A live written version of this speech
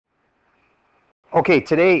Okay,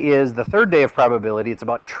 today is the third day of probability. It's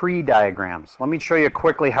about tree diagrams. Let me show you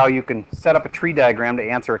quickly how you can set up a tree diagram to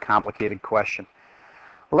answer a complicated question.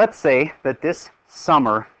 Let's say that this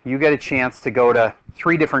summer you get a chance to go to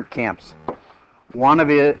 3 different camps. One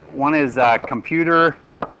is computer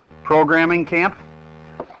programming camp,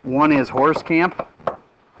 one is horse camp,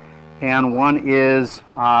 and one is,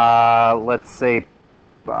 let's say,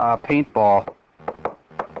 paintball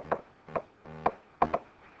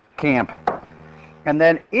camp. And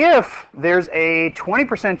then if there's a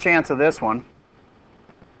 20% chance of this one,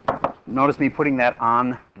 notice me putting that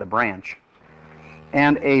on the branch,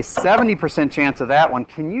 and a 70% chance of that one,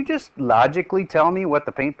 can you just logically tell me what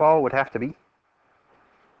the paintball would have to be?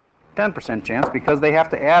 10% chance, because they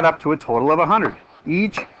have to add up to a total of 100.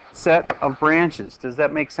 Each set of branches. Does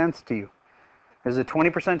that make sense to you? There's a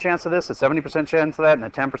 20% chance of this, a 70% chance of that, and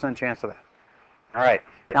a 10% chance of that. All right.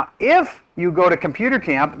 Now, if you go to computer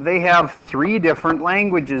camp, they have 3 different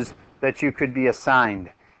languages that you could be assigned.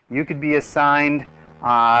 You could be assigned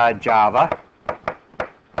Java,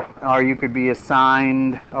 or you could be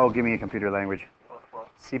assigned, oh, give me a computer language.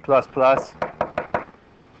 C++. What's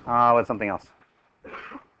something else?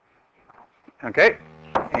 Okay,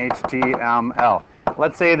 HTML.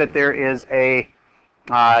 Let's say that there is a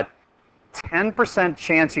 10%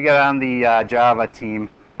 chance you get on the Java team,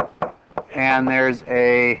 and there's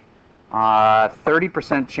a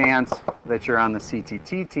 30% chance that you're on the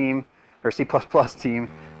CTT team, or C++ team,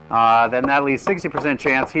 then that leaves 60%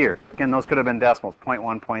 chance here. Again, those could have been decimals,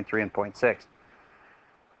 0.1, 0.3, and 0.6.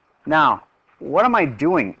 Now, what am I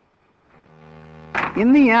doing?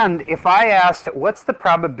 In the end, if I asked, what's the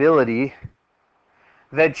probability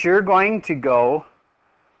that you're going to go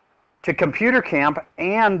to computer camp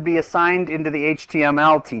and be assigned into the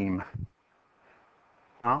HTML team?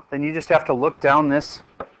 Well, then you just have to look down this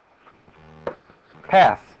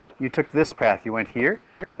path. You took this path. You went here,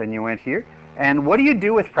 then you went here. And what do you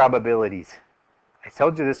do with probabilities? I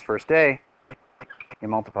told you this first day. You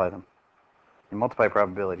multiply them. You multiply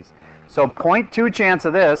probabilities. So 0.2 chance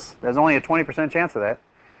of this, there's only a 20% chance of that.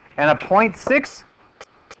 And a 0.6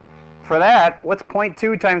 for that, what's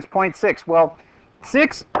 0.2 times 0.6? Well,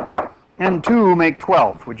 6 and 2 make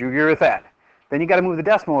 12. Would you agree with that? Then you got to move the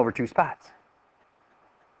decimal over 2 spots.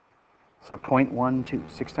 So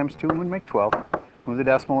 0.12. 6 times 2 would make 12. Move the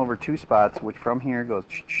decimal over 2 spots, which from here goes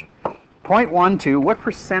 0.12. What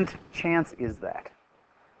percent chance is that?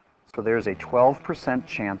 So there's a 12%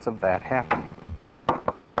 chance of that happening.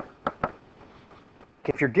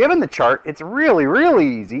 If you're given the chart, it's really, really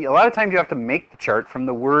easy. A lot of times you have to make the chart from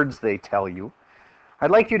the words they tell you.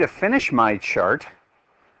 I'd like you to finish my chart.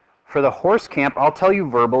 For the horse camp, I'll tell you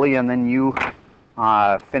verbally, and then you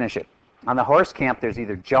finish it. On the horse camp, there's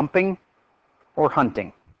either jumping or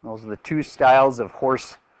hunting. Those are the 2 styles of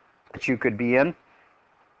horse that you could be in.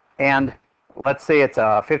 And let's say it's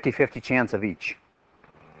a 50-50 chance of each.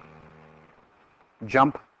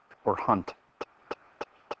 Jump or hunt.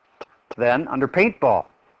 Then, under paintball,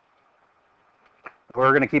 we're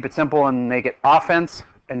going to keep it simple and make it offense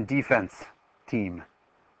and defense team.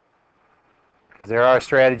 There are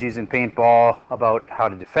strategies in paintball about how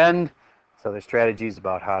to defend, so there's strategies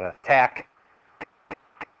about how to attack.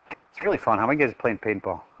 It's really fun. How many guys are playing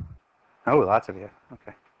paintball? Oh, lots of you.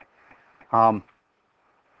 Okay.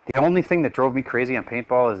 The only thing that drove me crazy on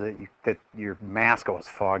paintball is that your mask was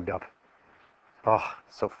fogged up. Oh,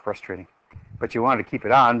 so frustrating. But you wanted to keep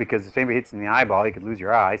it on because if anybody hits in the eyeball, you could lose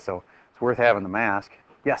your eye, so it's worth having the mask.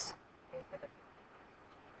 Yes?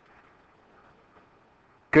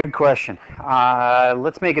 Good question.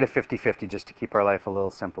 Let's make it a 50-50 just to keep our life a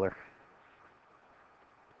little simpler.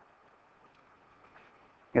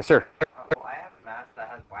 Yes, sir? Well, I have a mask that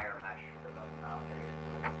has wire mesh for those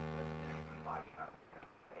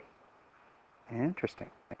Interesting.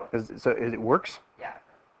 So it works? Yeah.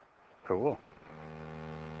 Cool.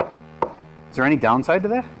 Is there any downside to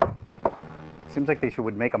that? Seems like they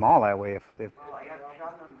would make them all that way. If Well, I got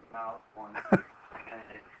shot in the mouth once, and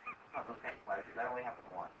it's not those kind of flashes. That only happened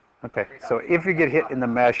once. Okay, so if you get hit in the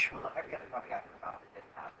mesh. Well, every other time I got hit in the mouth, it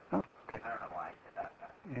didn't happen. Oh, okay. I don't know why I did that.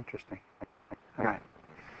 Interesting. All right.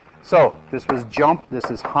 So this was jump. This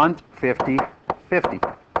is hunt.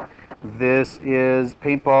 50-50. This is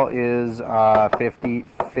paintball is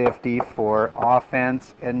 50-50 for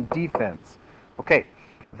offense and defense. Okay.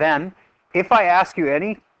 Then, if I ask you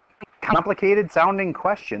any complicated sounding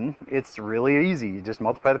question, it's really easy. You just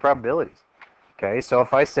multiply the probabilities. Okay. So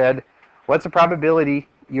if I said, what's the probability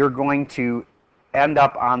you're going to end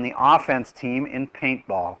up on the offense team in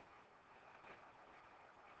paintball?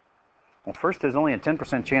 Well, first, there's only a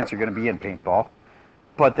 10% chance you're going to be in paintball.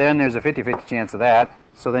 but then there's a 50-50 chance of that.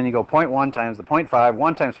 So then you go 0.1 times the 0.5.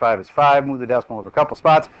 1 times 5 is 5. Move the decimal over a couple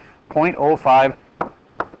spots. 0.05,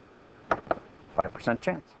 5%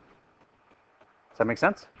 chance. Does that make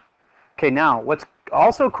sense? Okay, now what's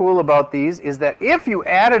also cool about these is that if you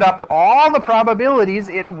added up all the probabilities,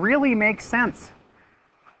 it really makes sense.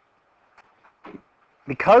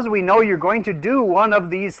 Because we know you're going to do one of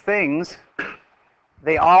these things,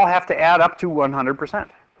 they all have to add up to 100%.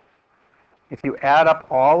 If you add up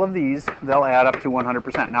all of these, they'll add up to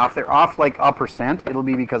 100%. Now, if they're off like a percent, it'll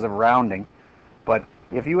be because of rounding. But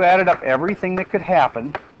if you added up everything that could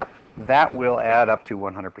happen, that will add up to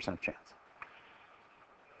 100% chance.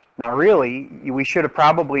 Now, really, we should have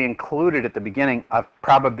probably included at the beginning a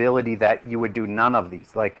probability that you would do none of these,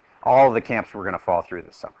 like all of the camps were going to fall through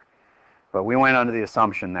this summer. But we went under the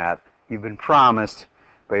assumption that you've been promised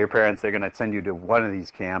by your parents they're going to send you to one of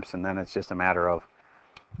these camps, and then it's just a matter of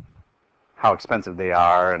how expensive they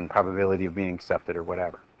are and probability of being accepted or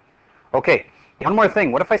whatever. Okay, one more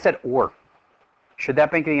thing. What if I said or? Should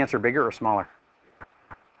that make the answer bigger or smaller?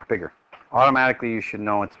 Bigger. Automatically, you should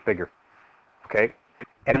know it's bigger. Okay?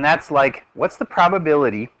 And that's like, what's the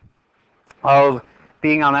probability of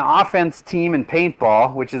being on the offense team in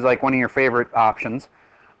paintball, which is like one of your favorite options,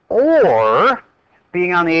 or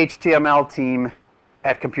being on the HTML team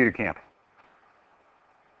at computer camp?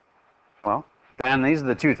 Well, then these are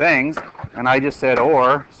the two things, and I just said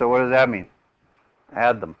or, so what does that mean?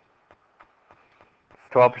 Add them.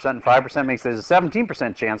 12% and 5% makes there's a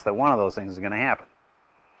 17% chance that one of those things is going to happen.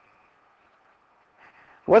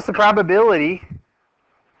 What's the probability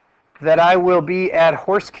that I will be at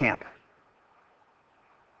horse camp?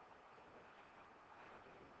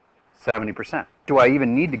 70%. Do I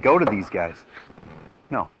even need to go to these guys?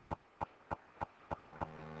 No.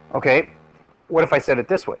 Okay, what if I said it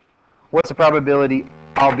this way? What's the probability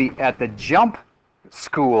I'll be at the jump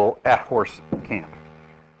school at horse camp?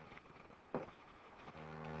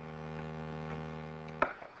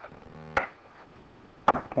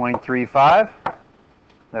 .35. Is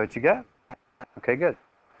that what you got? Okay, good.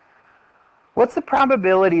 What's the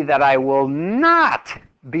probability that I will not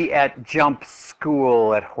be at jump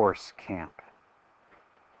school at horse camp?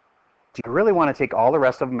 Do you really want to take all the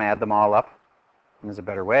rest of them, add them all up? And there's a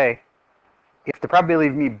better way. If the probability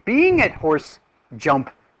of me being at horse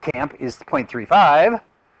jump camp is 0.35,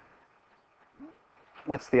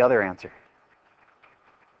 what's the other answer?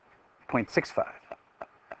 0.65.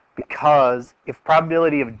 Because if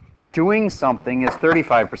probability of doing something is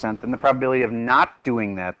 35%, then the probability of not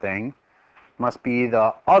doing that thing must be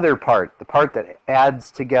the other part, the part that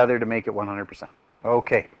adds together to make it 100%.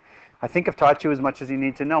 Okay. I think I've taught you as much as you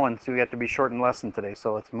need to know, and so we have to be short in lesson today,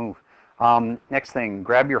 so let's move. Next thing,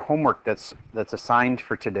 grab your homework that's assigned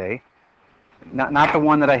for today. Not the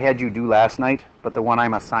one that I had you do last night, but the one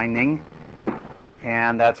I'm assigning.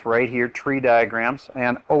 And that's right here, tree diagrams.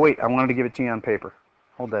 And, oh wait, I wanted to give it to you on paper.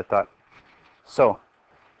 Hold that thought. So,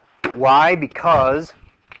 why? Because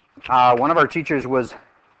one of our teachers was,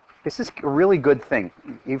 this is a really good thing.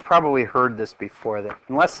 You've probably heard this before, that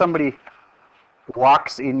unless somebody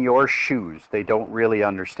walks in your shoes, they don't really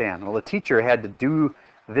understand. Well, the teacher had to do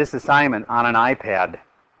this assignment on an iPad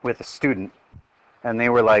with a student, and they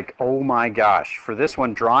were like, oh my gosh, for this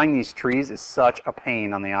one, drawing these trees is such a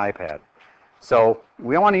pain on the iPad. So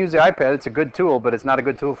we don't want to use the iPad. It's a good tool, but it's not a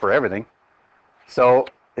good tool for everything. So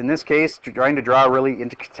in this case, trying to draw really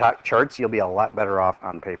intricate charts, you'll be a lot better off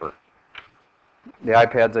on paper. The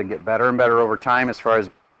iPads will get better and better over time as far as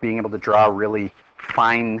being able to draw really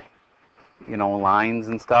fine, lines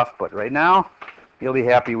and stuff. But right now, you'll be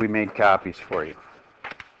happy we made copies for you.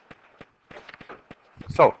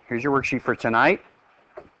 So here's your worksheet for tonight.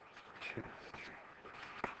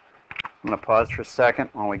 I'm going to pause for a second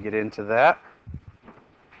while we get into that.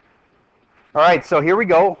 All right, so here we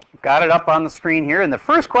go. Got it up on the screen here. And the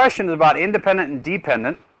first question is about independent and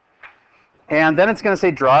dependent. And then it's going to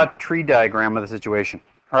say draw a tree diagram of the situation.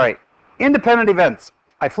 All right, independent events.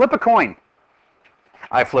 I flip a coin.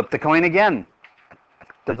 I flip the coin again.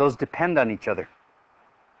 Do those depend on each other?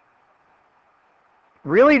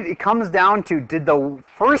 Really, it comes down to, did the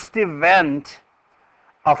first event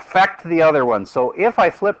affect the other one? So if I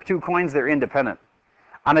flip two coins, they're independent.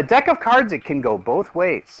 On a deck of cards, it can go both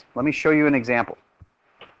ways. Let me show you an example.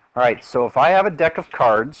 All right, so if I have a deck of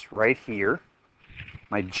cards right here,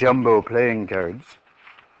 my jumbo playing cards,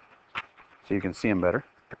 so you can see them better.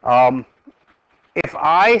 If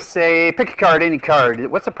I say, pick a card, any card,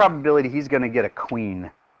 what's the probability he's going to get a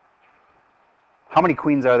queen? How many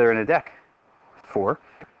queens are there in a deck? 4.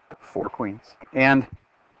 4 queens. And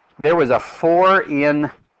there was a 4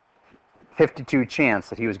 in 52 chance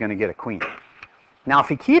that he was going to get a queen. Now, if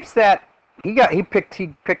he keeps that, he picked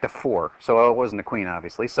a 4, so it wasn't a queen,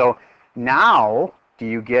 obviously. So now, do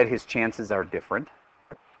you get his chances are different?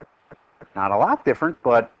 Not a lot different,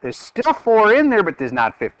 but there's still 4 in there, but there's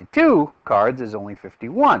not 52 cards. There's only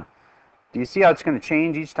 51. Do you see how it's going to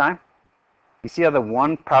change each time? You see how the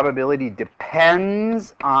 1 probability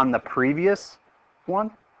depends on the previous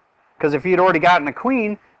one? Because if he had already gotten a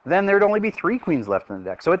queen, then there'd only be 3 queens left in the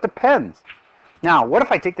deck. So it depends. Now, what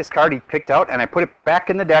if I take this card he picked out and I put it back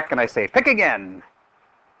in the deck and I say, pick again?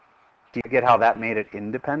 Do you get how that made it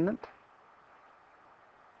independent?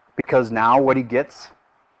 Because now what he gets,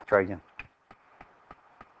 try again.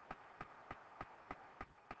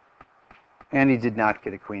 And he did not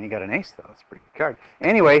get a queen. He got an ace, though. That's a pretty good card.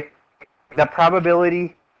 Anyway, the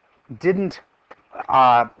probability didn't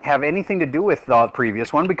have anything to do with the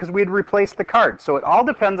previous one because we had replaced the card. So it all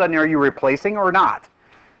depends on are you replacing or not.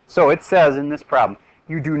 So it says in this problem,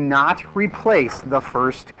 you do not replace the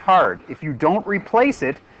first card. If you don't replace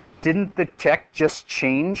it, didn't the check just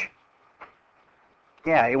change?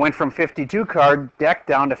 Yeah, it went from 52 card deck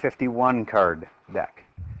down to 51 card deck.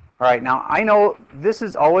 All right, now I know this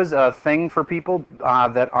is always a thing for people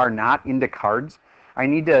that are not into cards. I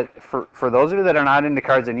need to, for those of you that are not into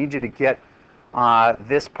cards, I need you to get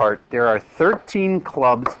this part. There are 13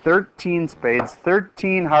 clubs, 13 spades,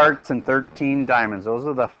 13 hearts, and 13 diamonds. Those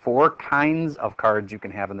are the 4 kinds of cards you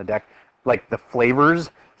can have in the deck, like the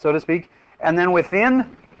flavors, so to speak. And then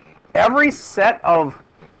within every set of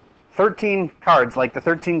 13 cards, like the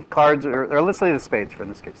 13 cards, or let's say the spades for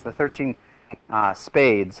this case, the 13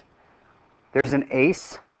 spades, there's an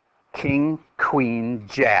ace, king, queen,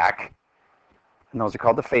 jack, and those are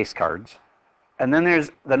called the face cards. And then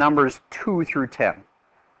there's the numbers 2 through 10.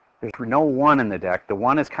 There's no 1 in the deck. The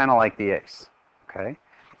 1 is kind of like the ace. Okay?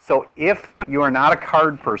 So if you are not a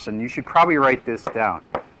card person, you should probably write this down.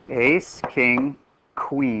 Ace, king,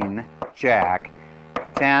 queen, jack,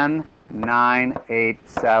 10, 9, 8,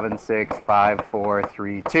 7, 6, 5, 4,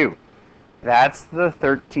 3, 2. That's the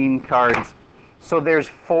 13 cards. So there's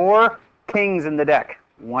 4 kings in the deck.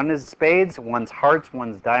 1 is spades, 1's hearts,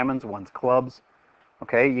 1's diamonds, 1's clubs.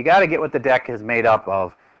 Okay, you got to get what the deck is made up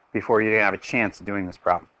of before you have a chance of doing this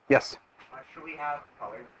problem. Yes? Should we have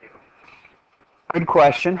colors too? Good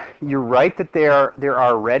question. You're right that there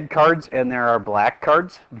are red cards and there are black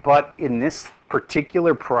cards, but in this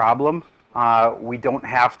particular problem, we don't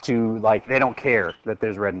have to, like, they don't care that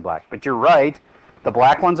there's red and black. But you're right, the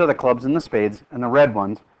black ones are the clubs and the spades, and the red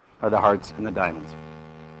ones are the hearts and the diamonds.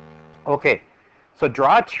 Okay. So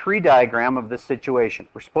draw a tree diagram of this situation.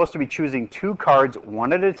 We're supposed to be choosing 2 cards,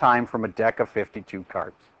 1 at a time, from a deck of 52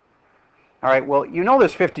 cards. All right, well, you know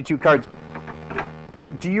there's 52 cards.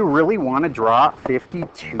 Do you really want to draw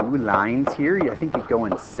 52 lines here? I think you'd go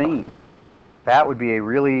insane. That would be a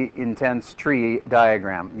really intense tree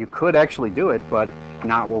diagram. You could actually do it, but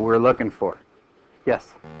not what we're looking for. Yes?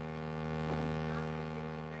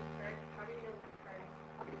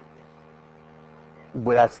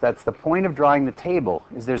 Well, that's the point of drawing the table,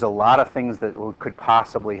 is there's a lot of things that could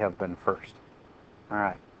possibly have been first. All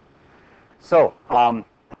right. So,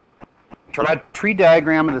 draw a tree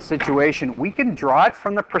diagram of the situation. We can draw it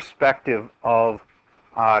from the perspective of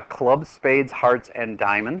clubs, spades, hearts, and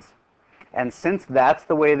diamonds. And since that's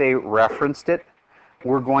the way they referenced it,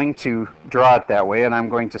 we're going to draw it that way, and I'm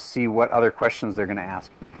going to see what other questions they're going to ask.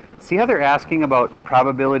 See how they're asking about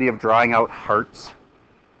probability of drawing out hearts?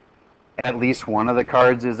 At least one of the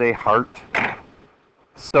cards is a heart.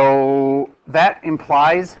 So that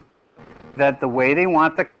implies that the way they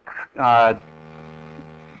want the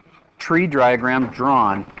tree diagram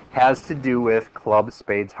drawn has to do with clubs,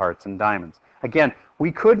 spades, hearts, and diamonds. Again,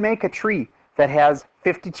 we could make a tree that has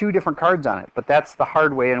 52 different cards on it, but that's the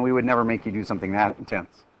hard way, and we would never make you do something that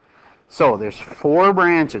intense. So there's 4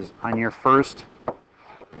 branches on your first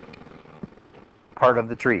part of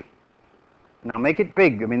the tree. Now make it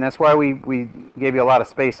big. I mean, that's why we gave you a lot of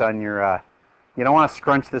space on your, you don't want to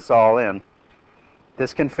scrunch this all in.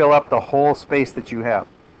 This can fill up the whole space that you have.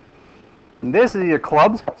 And this is either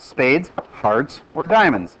clubs, spades, hearts, or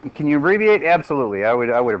diamonds. Can you abbreviate? Absolutely. I would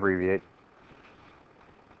abbreviate.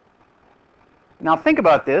 Now think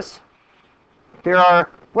about this.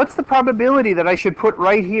 What's the probability that I should put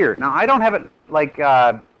right here? Now I don't have it like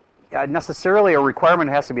necessarily a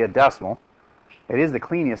requirement it has to be a decimal. It is the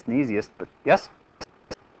cleanest and easiest, but yes?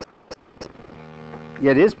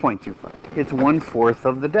 Yeah, it is 0.25. It's 1/4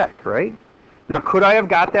 of the deck, right? Now, could I have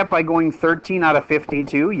got that by going 13 out of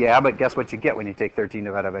 52? Yeah, but guess what you get when you take 13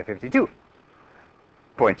 divided by 52?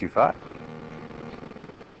 0.25.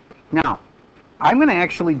 Now, I'm going to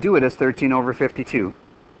actually do it as 13 over 52.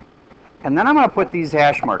 And then I'm going to put these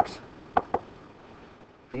hash marks.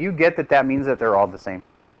 Do you get that that means that they're all the same?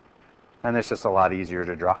 And it's just a lot easier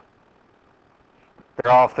to draw.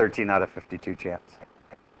 They're all 13 out of 52 chance.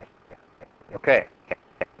 Okay.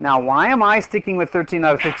 Now, why am I sticking with 13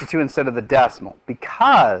 out of 52 instead of the decimal?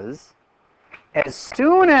 Because as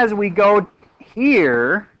soon as we go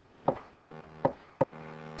here,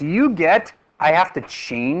 do you get I have to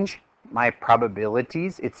change my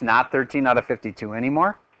probabilities? It's not 13 out of 52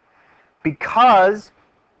 anymore. Because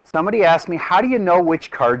somebody asked me, how do you know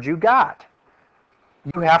which card you got?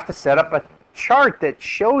 You have to set up a chart that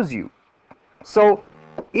shows you. So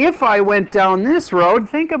if I went down this road,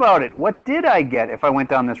 think about it. What did I get if I went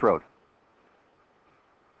down this road?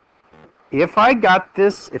 If I got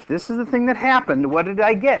this, if this is the thing that happened, what did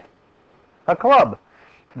I get? A club.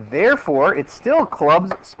 Therefore, it's still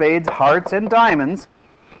clubs, spades, hearts, and diamonds,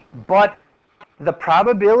 but the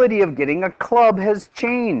probability of getting a club has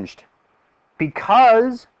changed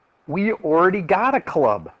because we already got a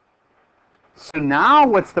club. So now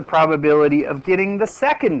what's the probability of getting the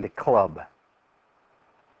second club?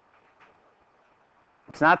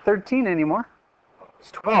 It's not 13 anymore.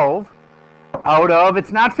 It's 12 out of,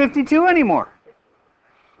 it's not 52 anymore.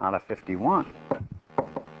 Out of 51.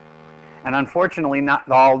 And unfortunately, not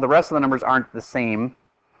all the rest of the numbers aren't the same.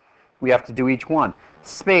 We have to do each one.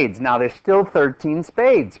 Spades. Now, there's still 13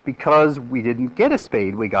 spades because we didn't get a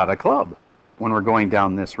spade. We got a club when we're going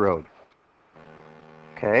down this road.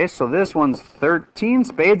 Okay, so this one's 13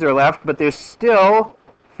 spades are left, but there's still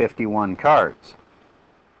 51 cards.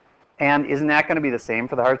 And isn't that going to be the same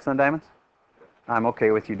for the hearts and the diamonds? I'm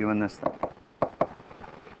okay with you doing this thing.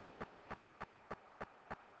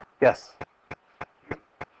 Yes?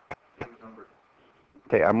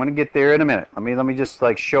 Okay, I'm going to get there in a minute. Let me just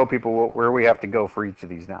like show people where we have to go for each of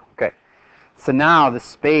these now. Okay, so now the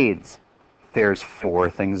spades. There's 4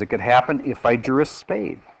 things that could happen if I drew a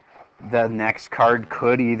spade. The next card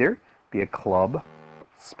could either be a club,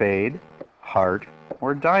 spade, heart,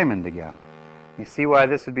 or diamond again. You see why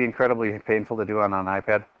this would be incredibly painful to do on an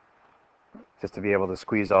iPad? Just to be able to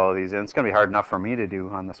squeeze all of these in. It's going to be hard enough for me to do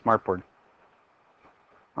on the smartboard.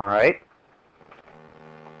 All right.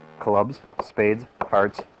 Clubs, spades,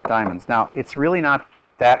 hearts, diamonds. Now, it's really not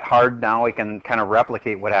that hard now. We can kind of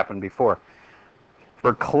replicate what happened before.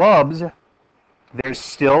 For clubs, there's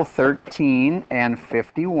still 13 and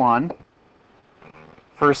 51.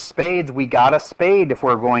 For spades, we got a spade if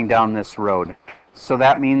we're going down this road. So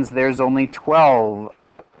that means there's only 12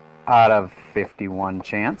 out of 51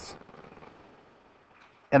 chance.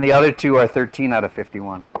 And the other two are 13 out of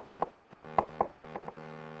 51.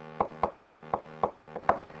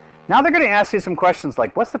 Now they're going to ask you some questions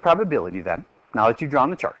like, what's the probability then, now that you've drawn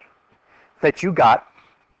the chart, that you got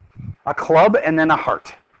a club and then a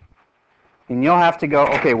heart? And you'll have to go,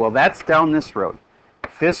 okay, well, that's down this road.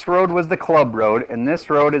 This road was the club road, and this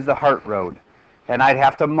road is the heart road. And I'd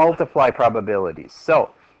have to multiply probabilities.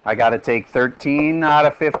 So I got to take 13 out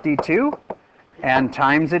of 52 and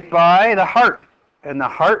times it by the heart. And the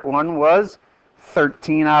heart one was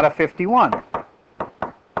 13 out of 51.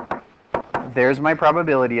 There's my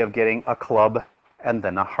probability of getting a club and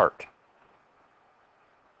then a heart. Does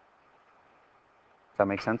that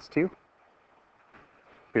make sense to you?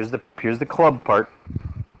 Here's the club part.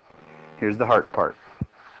 Here's the heart part.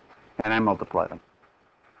 And I multiply them.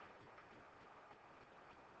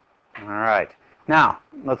 All right. Now,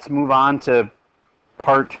 let's move on to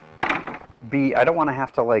part B. I don't want to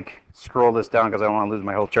have to like scroll this down because I don't want to lose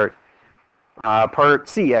my whole chart. Part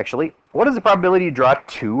C, actually. What is the probability to draw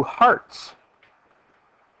 2 hearts?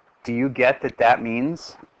 Do you get that that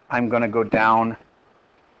means I'm going to go down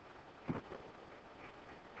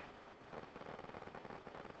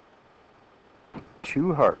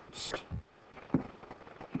two hearts? I'm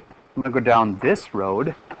going to go down this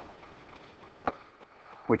road,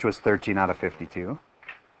 which was 13 out of 52.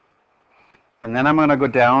 And then I'm going to go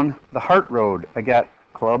down the heart road. I got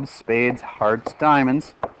clubs, spades, hearts,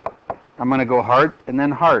 diamonds. I'm going to go heart and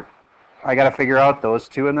then heart. I got to figure out those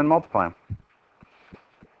two and then multiply them.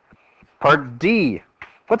 Part D.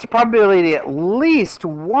 What's the probability at least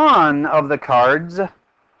one of the cards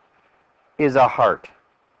is a heart?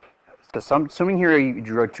 So I'm assuming here you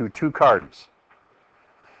drew two cards.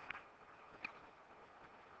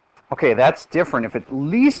 Okay, that's different. If at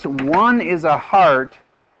least one is a heart,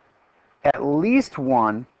 at least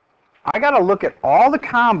one, I got to look at all the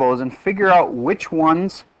combos and figure out which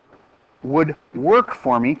ones would work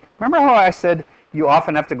for me. Remember how I said you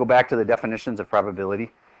often have to go back to the definitions of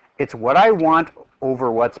probability? It's what I want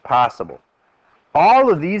over what's possible.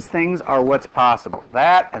 All of these things are what's possible.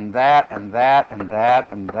 That and that and that and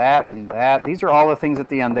that and that and that. These are all the things at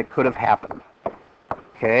the end that could have happened.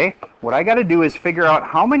 Okay, what I got to do is figure out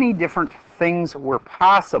how many different things were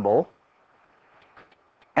possible,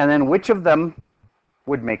 and then which of them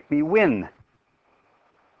would make me win.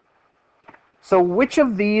 So which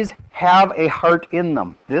of these have a heart in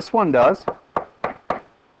them? This one does.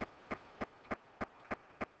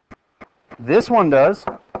 This one does.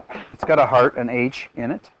 It's got a heart, an H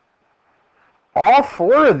in it. All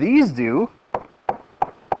four of these do.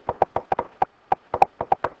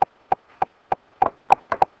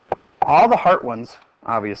 All the heart ones,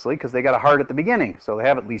 obviously, because they got a heart at the beginning, so they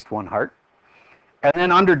have at least one heart. And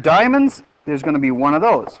then under diamonds, there's going to be one of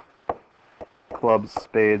those. Clubs,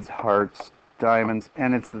 spades, hearts, diamonds,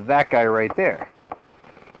 and it's that guy right there.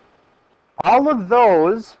 All of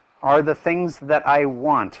those are the things that I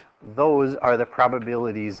want. Those are the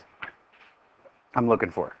probabilities I'm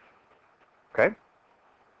looking for. Okay?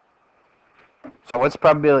 So what's the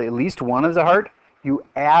probability? At least one is a heart. You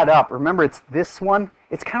add up. Remember, it's this one.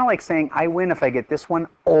 It's kind of like saying, I win if I get this one,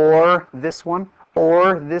 or this one,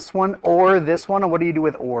 or this one, or this one. And what do you do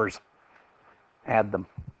with ors? Add them.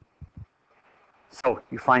 So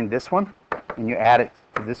you find this one, and you add it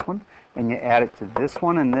to this one, and you add it to this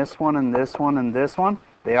one, and this one, and this one, and this one.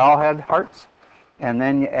 They all had hearts. And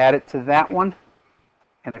then you add it to that one.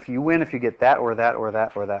 And if you win, if you get that, or that, or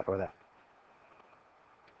that, or that, or that.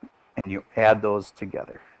 And you add those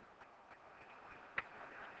together.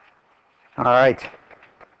 All right.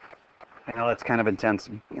 I know that's kind of intense.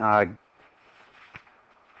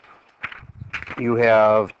 You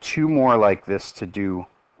have two more like this to do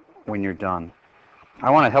when you're done. I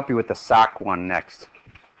want to help you with the sock one next.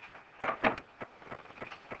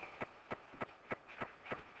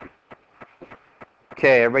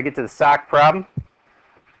 Okay, everybody get to the sock problem.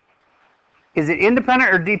 Is it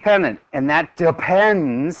independent or dependent? And that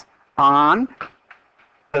depends on,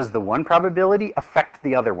 does the one probability affect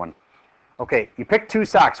the other one? Okay, you pick two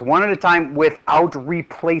socks, one at a time without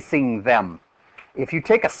replacing them. If you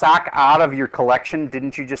take a sock out of your collection,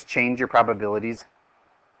 didn't you just change your probabilities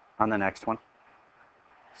on the next one?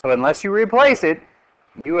 So unless you replace it,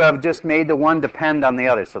 you have just made the one depend on the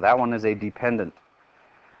other. So that one is a dependent.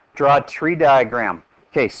 Draw a tree diagram.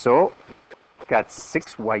 Okay, so got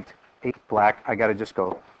 6 white, 8 black. I got to just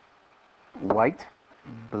go white,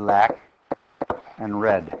 black, and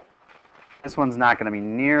red. This one's not going to be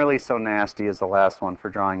nearly so nasty as the last one for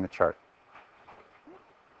drawing the chart.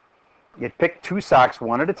 You pick 2 socks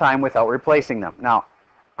one at a time without replacing them. Now,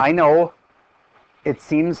 I know it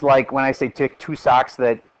seems like when I say pick 2 socks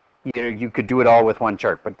that you could do it all with one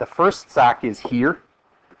chart, but the first sock is here.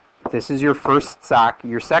 This is your first sock.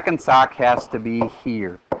 Your second sock has to be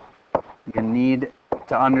here. You need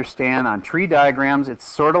to understand on tree diagrams, it's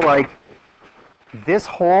sort of like this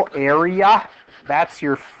whole area, that's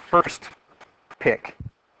your first pick.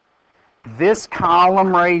 This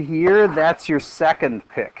column right here, that's your second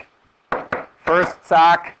pick. First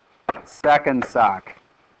sock, second sock.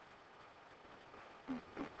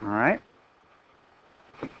 All right?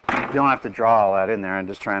 You don't have to draw all that in there. I'm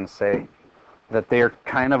just trying to say that they're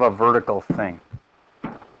kind of a vertical thing.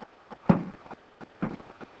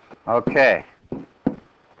 Okay.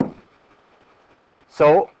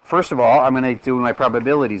 So, first of all, I'm going to do my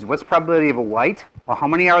probabilities. What's the probability of a white? Well, how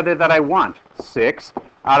many are there that I want? 6.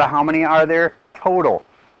 Out of how many are there total?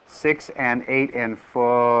 6 and 8 and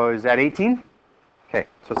 4. Is that 18? Okay,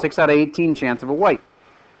 so 6 out of 18 chance of a white.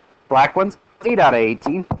 Black ones, 8 out of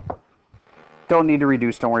 18. Don't need to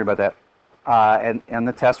reduce, don't worry about that. And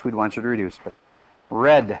the test we'd want you to reduce. But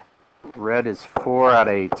red is 4 out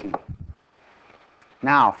of 18.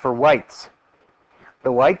 Now, for whites.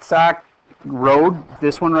 The white sock road,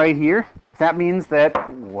 this one right here, that means that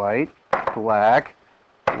white, black,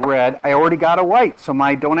 red, I already got a white, so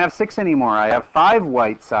I don't have 6 anymore. I have 5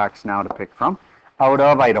 white socks now to pick from. Out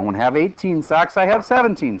of, I don't have 18 socks, I have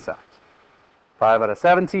 17 socks. 5 out of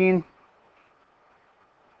 17.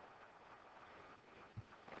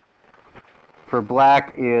 For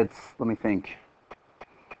black, it's, let me think.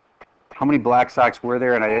 How many black socks were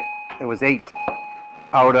there? And it was 8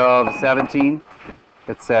 out of 17,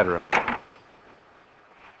 etc.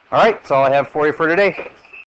 All right, that's all I have for you for today.